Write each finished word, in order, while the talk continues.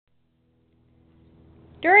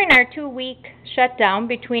During our 2-week shutdown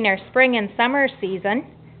between our spring and summer season,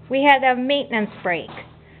 we had a maintenance break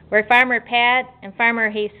where Farmer Pat and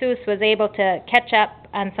Farmer Jesus was able to catch up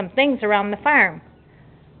on some things around the farm.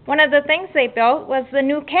 One of the things they built was the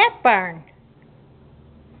new cat barn.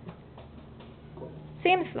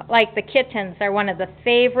 Seems like the kittens are one of the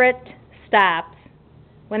favorite stops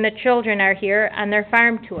when the children are here on their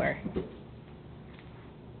farm tour.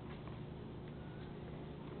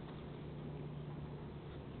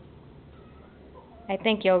 I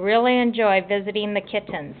think you'll really enjoy visiting the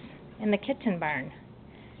kittens in the Kitten Barn.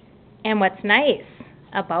 And what's nice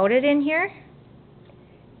about it in here,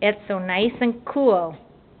 it's so nice and cool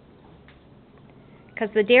because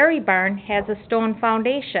the dairy barn has a stone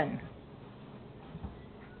foundation.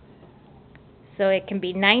 So it can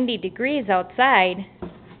be 90 degrees outside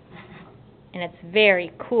and it's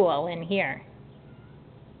very cool in here.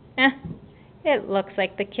 It looks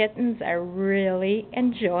like the kittens are really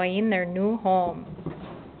enjoying their new home.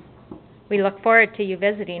 We look forward to you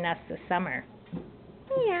visiting us this summer.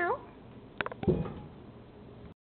 Meow.